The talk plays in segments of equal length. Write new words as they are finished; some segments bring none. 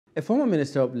A former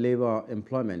Minister of Labour,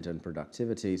 Employment and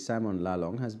Productivity, Simon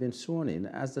Lalong, has been sworn in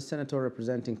as the senator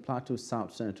representing Plateau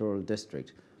South Senatorial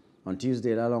District. On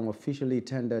Tuesday, Lalong officially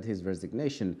tendered his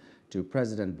resignation to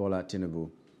President Bola Tinubu.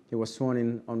 He was sworn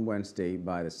in on Wednesday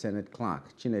by the Senate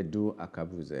clerk, Chinedu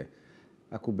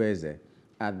Akubeze,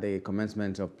 at the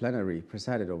commencement of plenary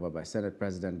presided over by Senate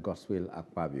President Godswill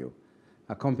Akpabio.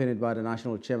 Accompanied by the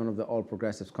National Chairman of the All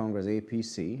Progressives Congress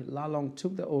APC, Lalong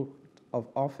took the oath of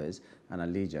office and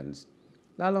allegiance.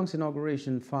 Lalong's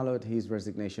inauguration followed his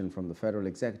resignation from the Federal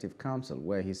Executive Council,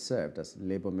 where he served as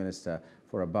Labour Minister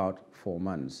for about 4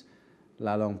 months.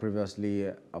 Lalong,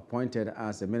 previously appointed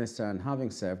as a minister and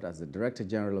having served as the Director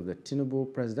General of the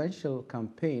Tinubu Presidential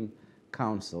Campaign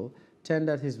Council,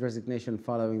 tendered his resignation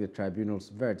following the tribunal's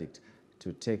verdict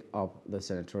to take up the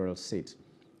senatorial seat.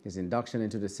 His induction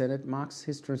into the Senate marks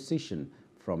his transition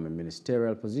from a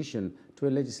ministerial position to a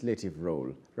legislative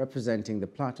role, representing the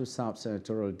Plateau South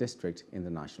Senatorial District in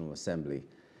the National Assembly.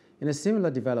 In a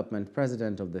similar development,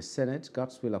 President of the Senate,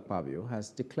 Godswill Akpabio, has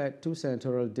declared 2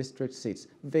 senatorial district seats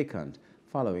vacant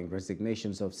following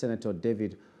resignations of Senator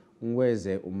David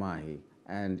Nweze Umahi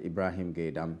and Ibrahim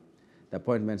Gaidam. The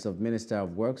appointments of Minister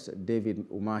of Works David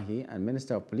Umahi and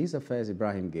Minister of Police Affairs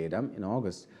Ibrahim Gaidam in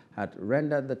August had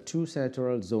rendered the 2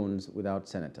 senatorial zones without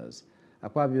senators.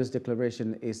 Akpabio's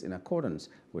declaration is in accordance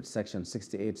with Section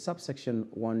 68, subsection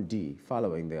 1D,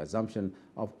 following the assumption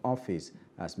of office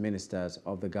as ministers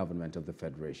of the government of the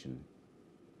Federation.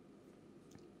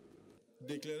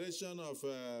 Declaration of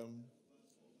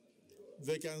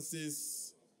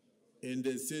vacancies in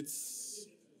the seats.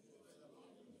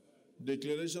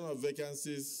 Declaration of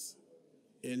vacancies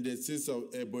in the seats of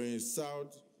Ebonyi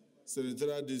South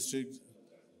Senatorial District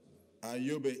and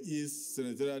Yobe East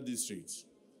Senatorial District.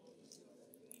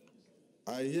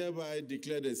 I hereby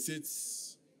declare the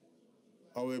seats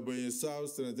of Ebonyi South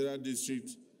Senatorial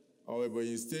District of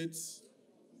Ebonyi State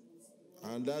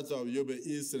and that of Yobe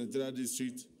East Senatorial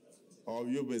District of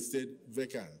Yobe State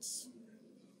vacant.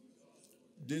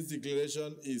 This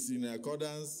declaration is in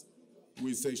accordance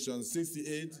with Section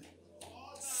 68,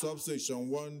 subsection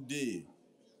 1D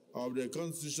of the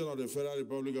Constitution of the Federal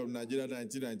Republic of Nigeria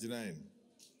 1999,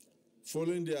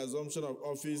 following the assumption of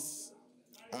office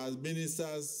as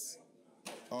ministers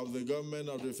of the government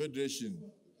of the Federation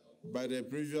by the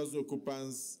previous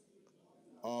occupants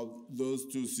of those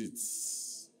 2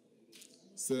 seats,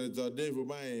 Senator Dave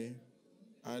Umahi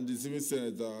and the Civil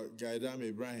Senator Gaidam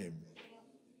Ibrahim.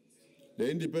 The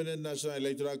Independent National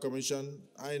Electoral Commission,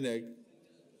 INEC,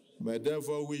 may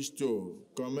therefore wish to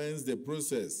commence the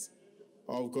process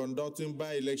of conducting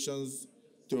by-elections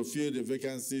to fill the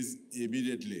vacancies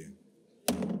immediately.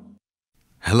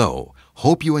 Hello,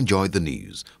 hope you enjoyed the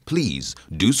news. Please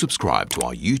do subscribe to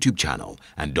our YouTube channel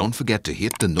and don't forget to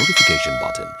hit the notification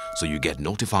button so you get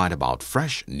notified about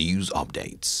fresh news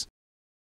updates.